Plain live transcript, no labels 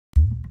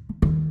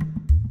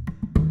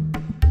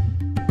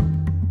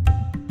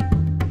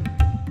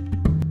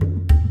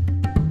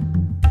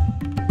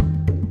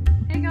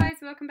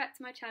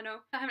my channel.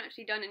 I haven't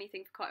actually done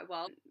anything for quite a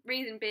while.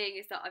 Reason being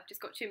is that I've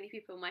just got too many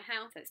people in my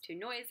house, so it's too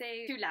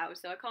noisy, too loud,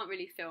 so I can't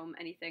really film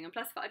anything, and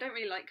plus I don't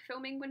really like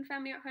filming when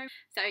family are at home.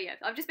 So yeah,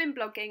 I've just been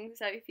blogging,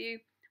 so if you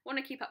want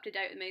to keep up to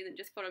date with me, then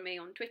just follow me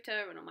on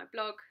Twitter and on my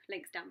blog,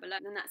 links down below.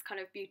 And then that's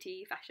kind of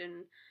beauty,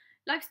 fashion,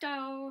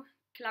 lifestyle,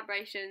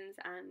 collaborations,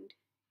 and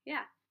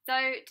yeah.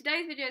 So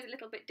today's video is a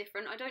little bit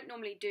different. I don't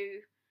normally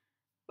do,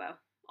 well,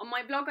 on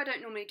my blog I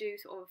don't normally do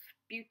sort of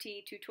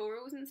beauty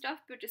tutorials and stuff,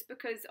 but just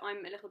because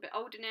I'm a little bit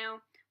older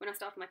now, when I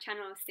started my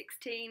channel I was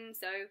 16,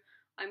 so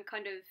I'm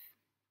kind of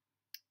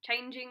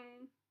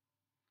changing,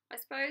 I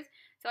suppose.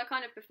 So I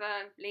kind of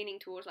prefer leaning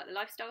towards like the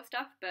lifestyle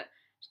stuff, but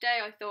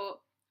today I thought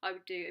I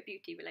would do a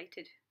beauty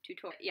related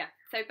tutorial. Yeah,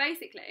 so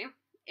basically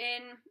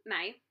in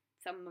May,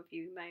 some of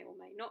you may or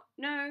may not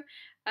know,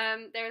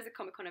 there is a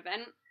Comic-Con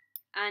event,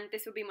 and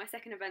this will be my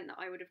second event that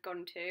I would have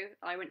gone to.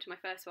 I went to my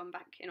first one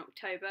back in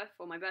October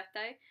for my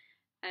birthday,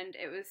 and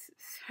it was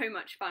so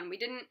much fun. We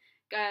didn't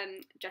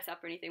dress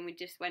up or anything, we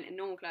just went in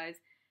normal clothes,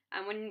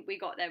 and when we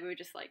got there we were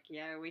just like,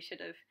 yeah, we should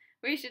have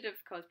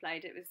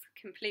cosplayed. It was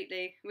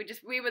completely,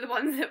 we were the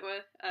ones that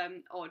were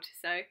odd.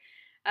 So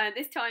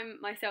this time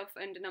myself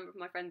and a number of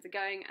my friends are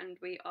going, and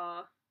we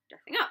are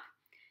dressing up,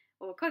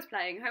 or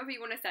cosplaying, however you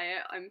want to say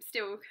it. I'm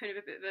still kind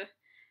of a bit of a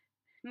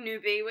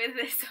newbie with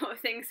this sort of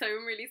thing, so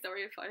I'm really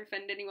sorry if I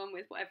offend anyone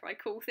with whatever I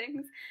call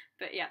things,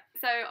 but yeah.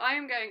 So I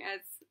am going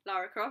as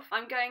Lara Croft.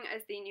 I'm going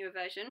as the newer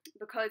version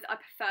because I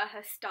prefer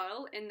her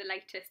style in the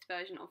latest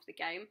version of the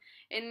game.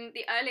 In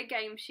the earlier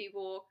game she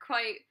wore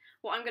quite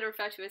what I'm going to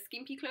refer to as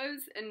skimpy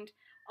clothes, and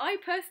I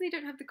personally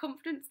don't have the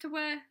confidence to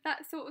wear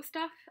that sort of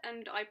stuff,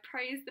 and I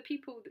praise the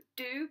people that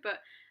do,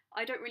 but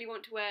I don't really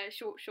want to wear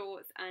short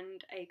shorts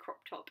and a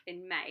crop top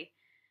in May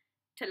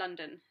to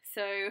London.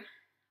 So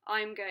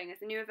I'm going as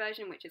the newer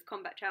version, which is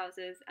combat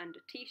trousers and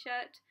a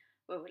t-shirt,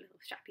 or a little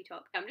strappy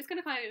top. I'm just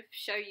going to kind of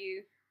show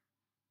you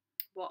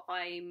what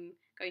I'm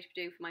going to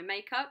do for my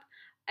makeup.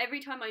 Every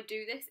time I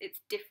do this,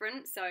 it's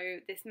different, so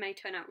this may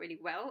turn out really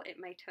well, it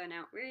may turn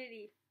out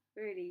really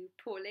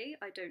poorly,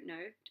 I don't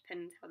know,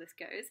 depends how this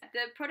goes.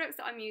 The products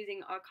that I'm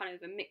using are kind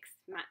of a mixed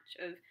match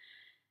of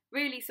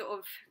really sort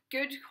of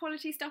good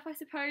quality stuff, I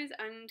suppose,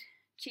 and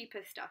cheaper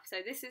stuff. So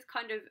this is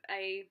kind of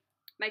a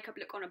makeup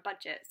look on a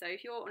budget, so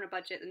if you're on a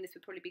budget then this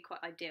would probably be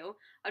quite ideal.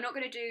 I'm not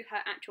going to do her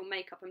actual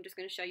makeup, I'm just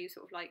going to show you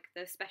sort of like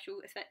the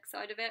special effects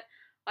side of it.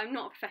 I'm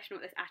not a professional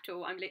at this at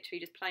all, I'm literally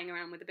just playing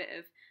around with a bit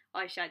of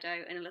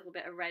eyeshadow and a little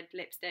bit of red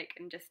lipstick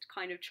and just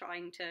kind of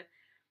trying to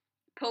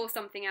pull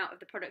something out of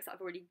the products that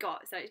I've already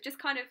got. So it just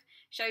kind of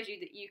shows you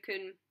that you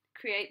can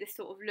create this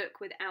sort of look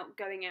without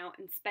going out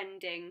and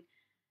spending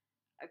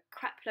a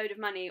crap load of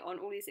money on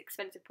all these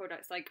expensive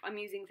products. Like I'm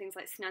using things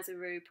like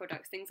Snazaroo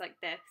products, things like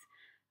this,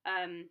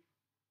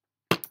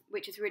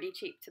 which is really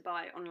cheap to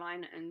buy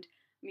online, and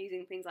I'm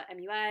using things like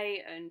MUA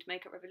and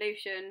Makeup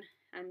Revolution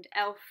and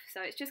ELF, so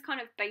it's just kind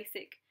of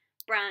basic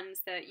brands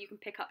that you can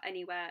pick up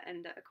anywhere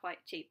and that are quite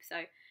cheap.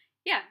 So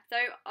yeah, so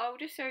I'll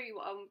just show you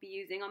what I'll be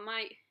using. I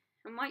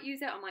might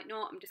use it, I might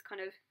not, I'm just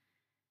kind of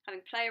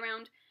having a play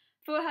around.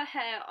 For her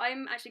hair,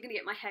 I'm actually going to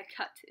get my hair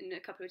cut in a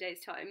couple of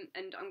days time,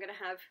 and I'm going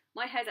to have,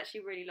 my hair's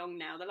actually really long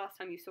now. The last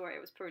time you saw it, it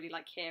was probably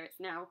like here,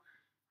 it's now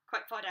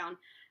quite far down.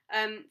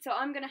 So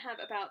I'm going to have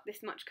about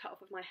this much cut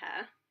off of my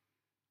hair,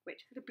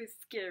 which is a bit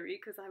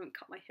scary because I haven't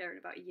cut my hair in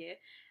about a year.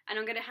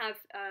 And I'm going to have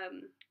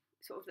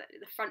sort of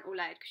the front all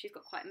layered because she's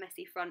got quite a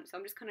messy front, so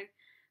I'm just kind of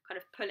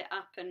pull it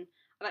up. And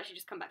I've actually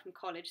just come back from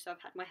college, so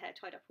I've had my hair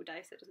tied up all day,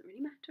 so it doesn't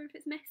really matter if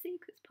it's messy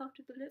because it's part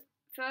of the look.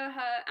 For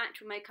her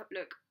actual makeup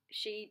look,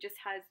 she just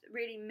has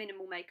really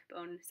minimal makeup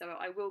on, so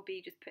I will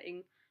be just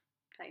putting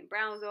plain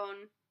brows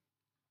on,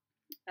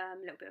 a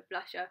little bit of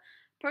blusher,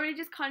 probably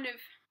just kind of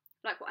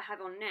like what I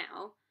have on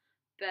now,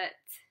 but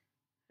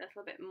a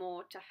little bit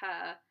more to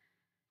her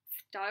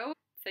style.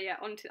 So yeah,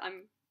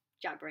 I'm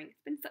jabbering,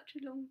 it's been such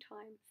a long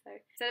time.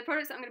 So the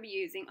products that I'm going to be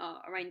using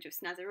are a range of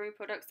Snazaroo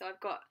products. So I've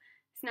got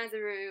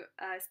Snazaroo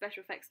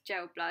Special Effects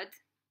Gel Blood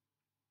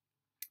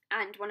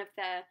and one of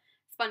their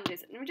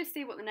sponges. Let me just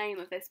see what the name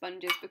of their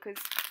sponge is, because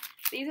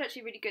these are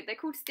actually really good. They're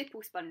called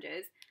stipple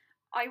sponges.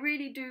 I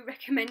really do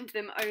recommend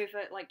them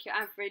over like your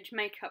average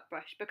makeup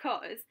brush,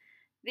 because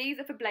these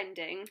are for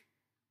blending,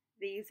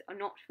 these are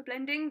not for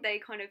blending. They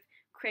kind of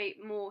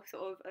create more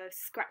sort of a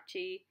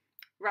scratchy,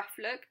 rough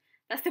look.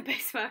 That's the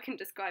best way I can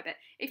describe it.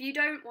 If you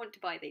don't want to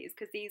buy these,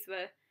 because these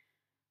were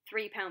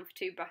 £3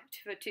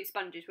 for two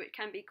sponges, which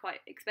can be quite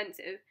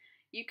expensive,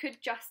 you could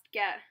just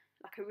get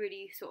like a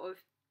really sort of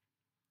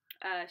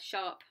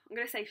sharp, I'm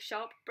going to say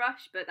sharp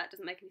brush, but that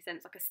doesn't make any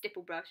sense, like a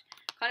stipple brush,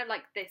 kind of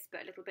like this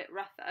but a little bit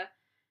rougher,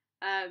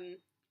 and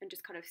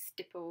just kind of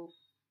stipple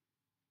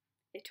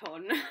it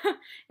on,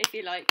 if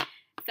you like.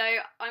 So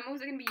I'm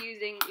also going to be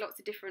using lots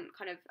of different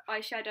kind of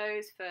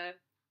eyeshadows for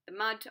the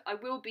mud. I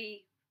will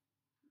be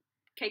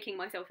caking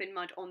myself in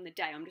mud on the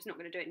day, I'm just not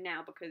going to do it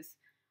now because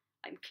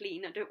I'm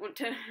clean, I don't want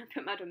to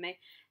put mud on me.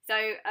 So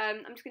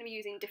I'm just going to be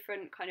using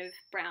different kind of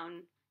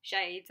brown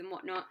shades and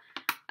whatnot,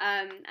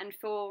 and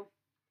for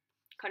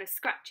kind of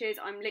scratches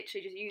I'm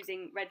literally just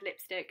using red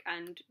lipstick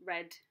and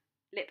red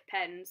lip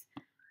pens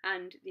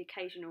and the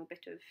occasional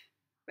bit of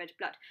red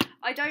blood.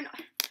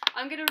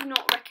 I'm going to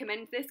not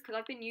recommend this because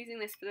I've been using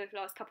this for the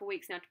last couple of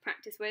weeks now to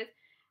practice with,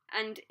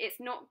 and it's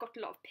not got a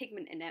lot of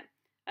pigment in it.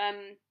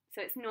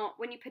 So it's not,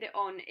 when you put it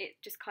on,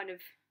 it just kind of,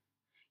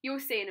 you'll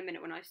see in a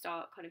minute when I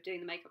start kind of doing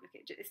the makeup look,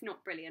 it's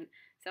not brilliant.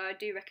 So I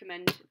do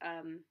recommend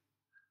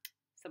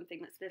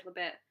something that's a little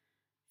bit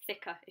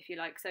thicker, if you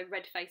like. So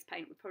red face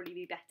paint would probably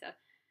be better.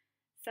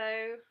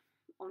 So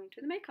on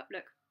to the makeup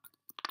look.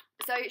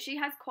 So she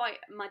has quite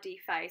a muddy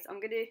face. I'm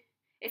going to,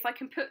 if I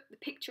can put the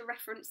picture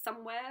reference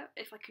somewhere,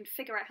 if I can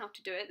figure out how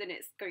to do it, then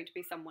it's going to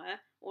be somewhere,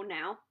 or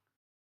now.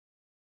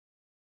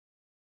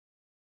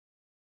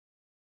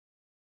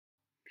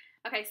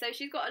 Okay, so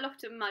she's got a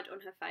lot of mud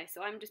on her face,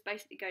 so I'm just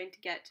basically going to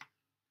get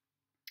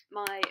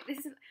my,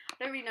 this is,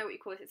 I don't really know what you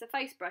call this, it's a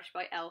face brush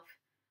by e.l.f.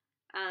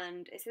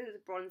 And it says it's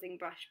a bronzing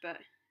brush, but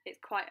it's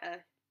quite a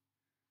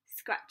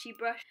scratchy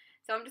brush.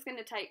 So I'm just going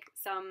to take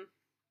some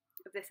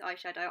of this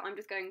eyeshadow, I'm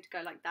just going to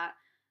go like that,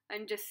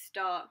 and just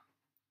start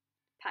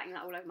patting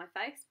that all over my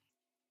face.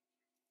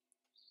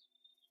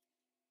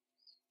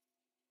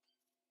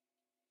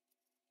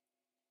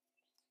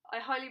 I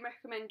highly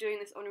recommend doing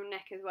this on your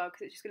neck as well,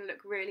 because it's just going to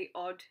look really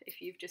odd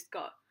if you've just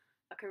got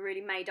like a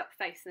really made up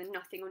face and then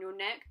nothing on your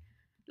neck.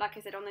 Like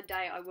I said, on the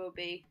day I will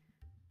be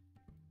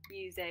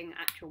using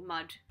actual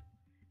mud.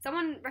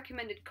 Someone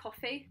recommended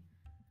coffee,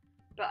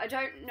 but I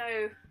don't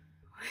know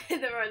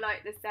whether I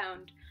like the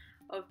sound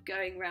of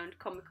going around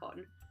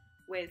Comic-Con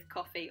with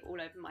coffee all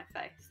over my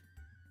face.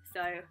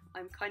 So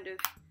I'm kind of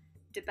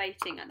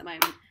debating at the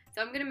moment.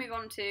 So I'm going to move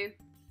on to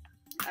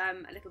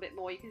a little bit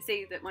more. You can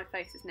see that my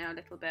face is now a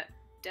little bit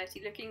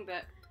dirty looking,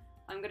 but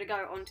I'm going to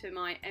go onto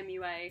my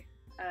MUA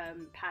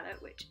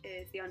palette, which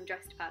is the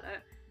Undressed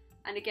palette,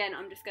 and again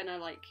I'm just going to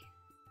like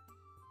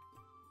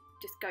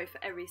just go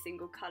for every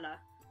single colour,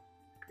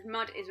 because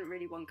mud isn't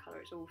really one colour,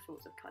 it's all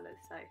sorts of colours,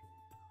 so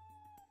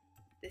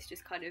this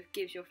just kind of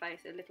gives your face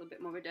a little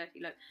bit more of a dirty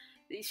look.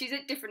 She's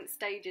at different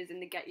stages in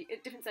the game.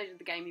 At different stages of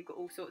the game, you've got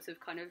all sorts of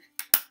kind of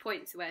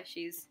points where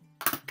she's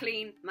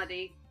clean,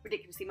 muddy,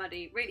 ridiculously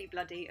muddy, really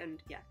bloody,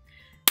 and yeah.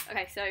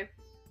 Okay, so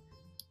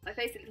my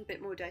face is a little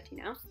bit more dirty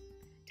now.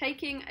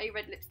 Taking a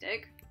red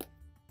lipstick,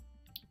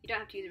 you don't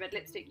have to use a red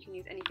lipstick, you can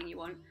use anything you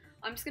want.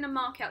 I'm just going to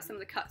mark out some of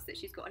the cuts that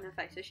she's got on her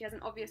face. So she has an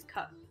obvious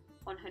cut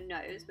on her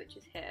nose, which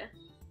is here.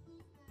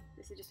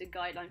 This is just a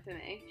guideline for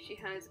me. She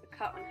has a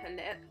cut on her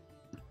lip.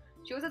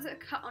 She also has a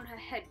cut on her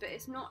head, but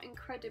it's not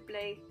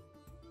incredibly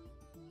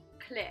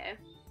clear.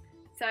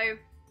 So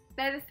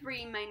they're the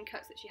three main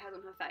cuts that she has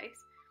on her face.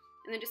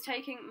 And then just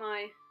taking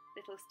my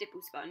little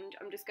stipple sponge,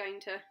 I'm just going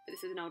to,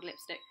 this is an old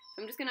lipstick,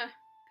 so I'm just going to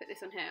put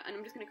this on here, and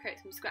I'm just going to create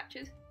some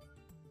scratches.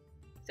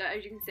 So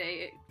as you can see,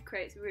 it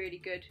creates really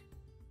good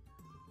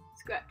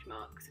scratch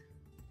marks.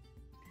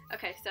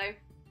 Okay, so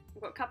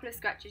I've got a couple of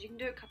scratches. You can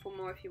do a couple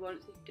more if you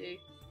want. So you can do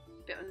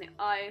a bit on the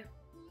eye,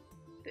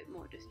 a bit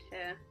more just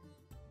here,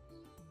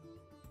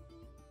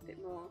 a bit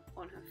more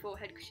on her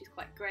forehead because she's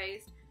quite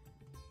grazed.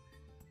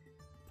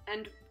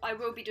 And I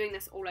will be doing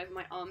this all over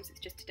my arms. It's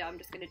just today I'm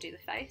just going to do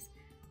the face.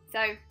 So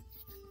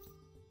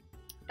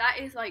that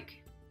is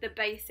like the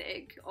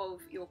basic of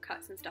your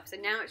cuts and stuff. So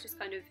now it's just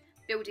kind of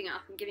building it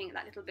up and giving it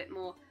that little bit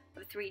more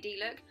of a 3D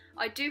look.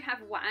 I do have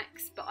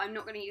wax, but I'm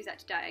not going to use that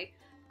today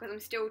because I'm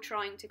still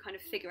trying to kind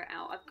of figure it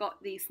out. I've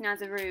got the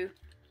Snazzaroo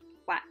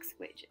wax,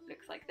 which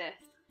looks like this,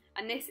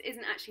 and this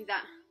isn't actually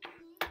that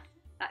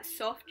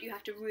soft. You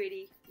have to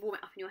really warm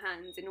it up in your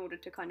hands in order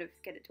to kind of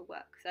get it to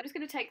work. So I'm just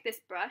going to take this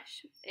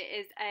brush.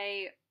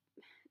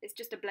 It's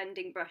just a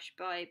blending brush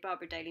by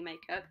Barbara Daily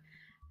Makeup,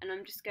 and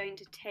I'm just going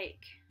to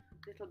take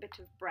a little bit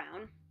of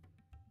brown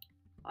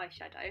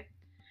eyeshadow.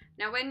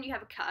 Now when you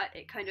have a cut,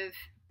 it kind of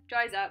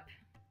dries up,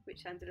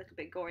 which sounds a little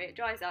bit gory. It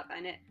dries up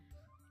and it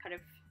kind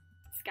of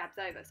scabs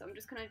over. So I'm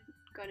just going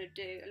to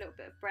do a little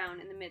bit of brown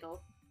in the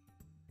middle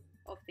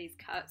of these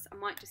cuts. I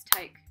might just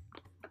take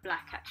a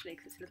black actually,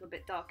 because it's a little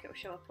bit dark. It'll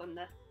show up on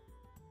the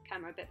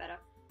camera a bit better.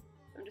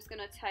 So I'm just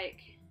going to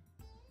take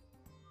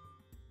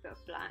a bit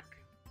of black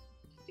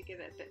just to give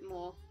it a bit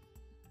more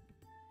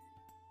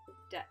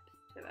depth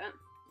to it.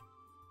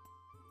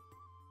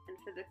 And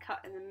for the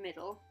cut in the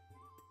middle,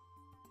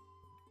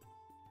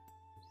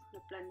 I'm just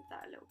going to blend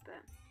that a little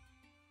bit.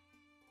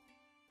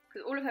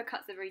 Because all of her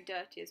cuts are very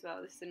dirty as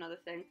well. This is another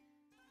thing.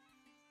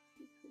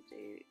 I'll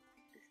do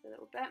this a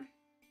little bit.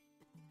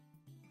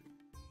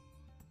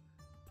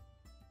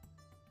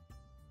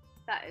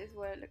 That is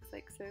what it looks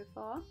like so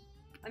far.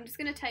 I'm just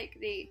going to take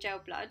the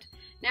gel blood.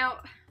 Now,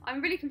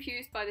 I'm really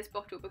confused by this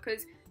bottle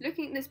because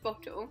looking at this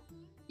bottle,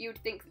 you would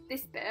think that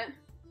this bit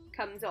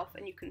comes off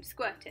and you can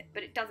squirt it,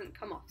 but it doesn't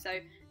come off. So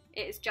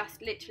it is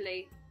just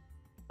literally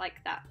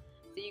like that.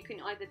 So you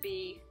can either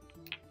be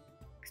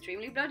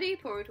extremely bloody,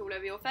 pour it all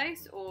over your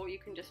face, or you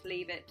can just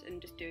leave it and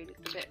just do a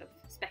little bit of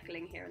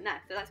speckling here and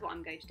there. So that's what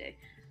I'm going to do.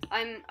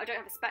 I don't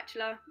have a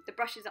spatula. The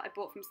brushes that I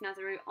bought from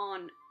Snazzaroo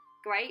aren't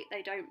great.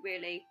 They don't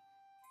really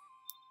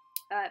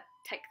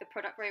take the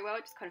product very well.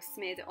 It just kind of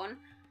smears it on.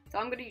 So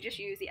I'm going to just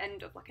use the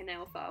end of like a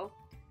nail file.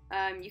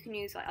 You can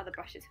use like other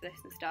brushes for this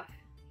and stuff.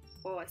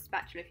 or a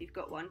spatula if you've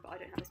got one, but I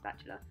don't have a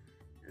spatula.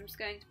 I'm just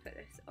going to put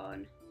this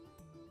on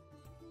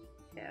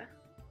here,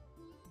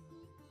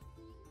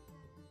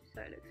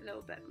 so it looks a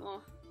little bit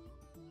more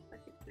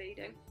like it's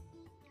bleeding.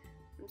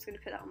 I'm just going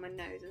to put that on my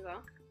nose as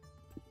well.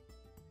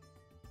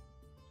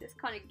 This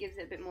kind of gives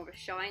it a bit more of a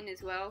shine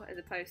as well, as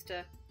opposed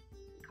to,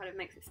 kind of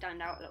makes it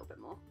stand out a little bit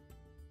more.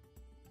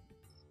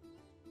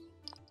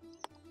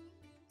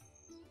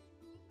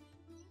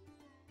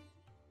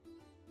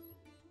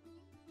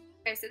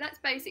 Okay, so that's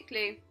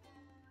basically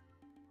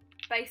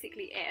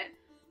it.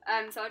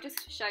 So I'll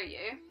just show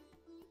you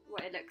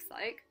what it looks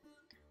like.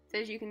 So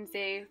as you can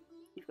see,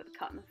 you've got the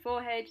cut on the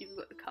forehead, you've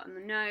got the cut on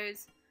the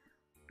nose,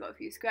 you've got a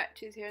few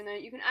scratches here and there.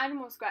 You can add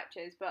more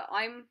scratches, but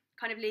I'm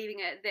kind of leaving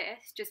it at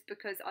this just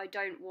because I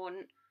don't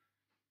want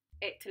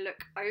it to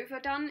look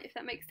overdone, if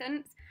that makes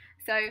sense.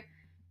 So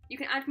you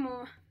can add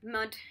more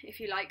mud if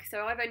you like.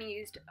 So I've only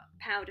used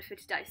powder for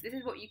today. So this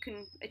is what you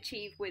can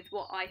achieve with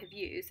what I have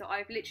used. So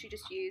I've literally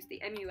just used the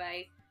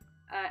MUA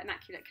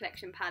Immaculate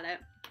Collection palette,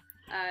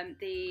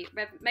 the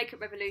Makeup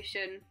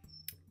Revolution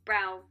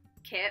brow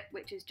kit,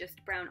 which is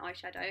just brown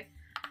eyeshadow,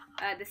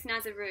 the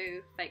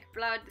Snazzaroo Fake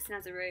Blood, the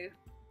Snazzaroo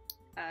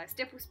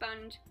Stipple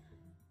Sponge,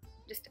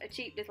 just a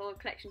cheap little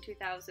Collection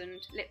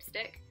 2000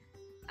 lipstick,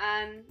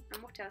 and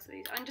what else are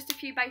these? And just a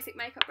few basic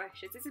makeup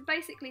brushes. This is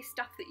basically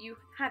stuff that you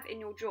have in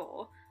your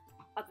drawer,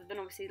 other than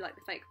obviously like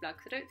the fake blood,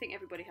 because I don't think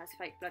everybody has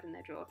fake blood in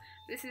their drawer.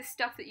 But this is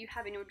stuff that you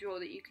have in your drawer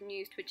that you can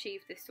use to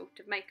achieve this sort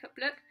of makeup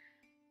look.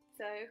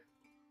 So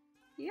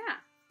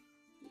yeah,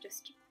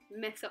 just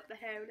mess up the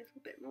hair a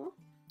little bit more.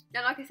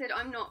 Now, like I said,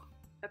 I'm not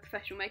a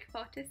professional makeup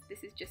artist.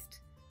 This is just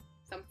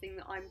something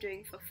that I'm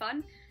doing for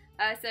fun.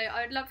 So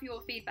I would love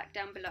your feedback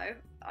down below.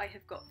 I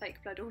have got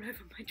fake blood all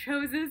over my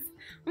trousers.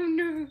 Oh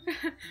no.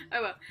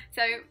 Oh well.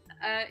 So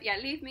yeah,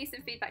 leave me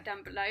some feedback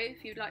down below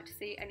if you'd like to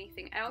see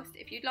anything else.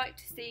 If you'd like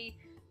to see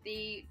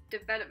the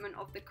development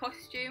of the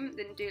costume,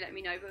 then do let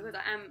me know, because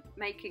I am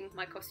making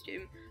my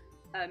costume.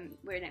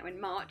 We're now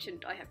in March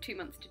and I have 2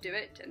 months to do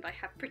it, and I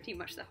have pretty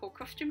much the whole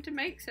costume to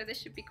make, so this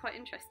should be quite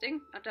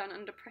interesting. I've done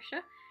under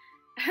pressure.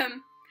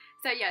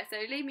 So yeah, so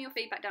leave me your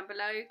feedback down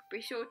below.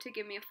 Be sure to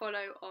give me a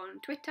follow on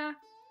Twitter.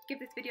 Give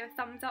this video a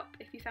thumbs up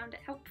if you found it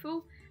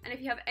helpful, and if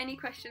you have any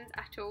questions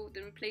at all,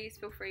 then please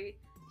feel free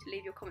to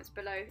leave your comments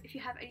below. If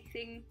you have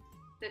anything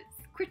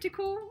that's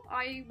critical,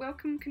 I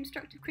welcome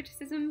constructive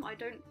criticism. I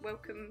don't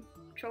welcome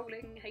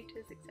trolling,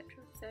 haters, etc.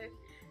 So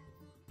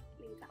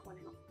leave that one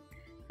out.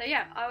 So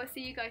yeah, I will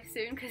see you guys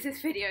soon, because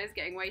this video is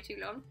getting way too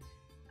long.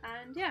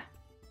 And yeah,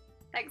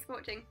 thanks for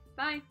watching.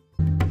 Bye!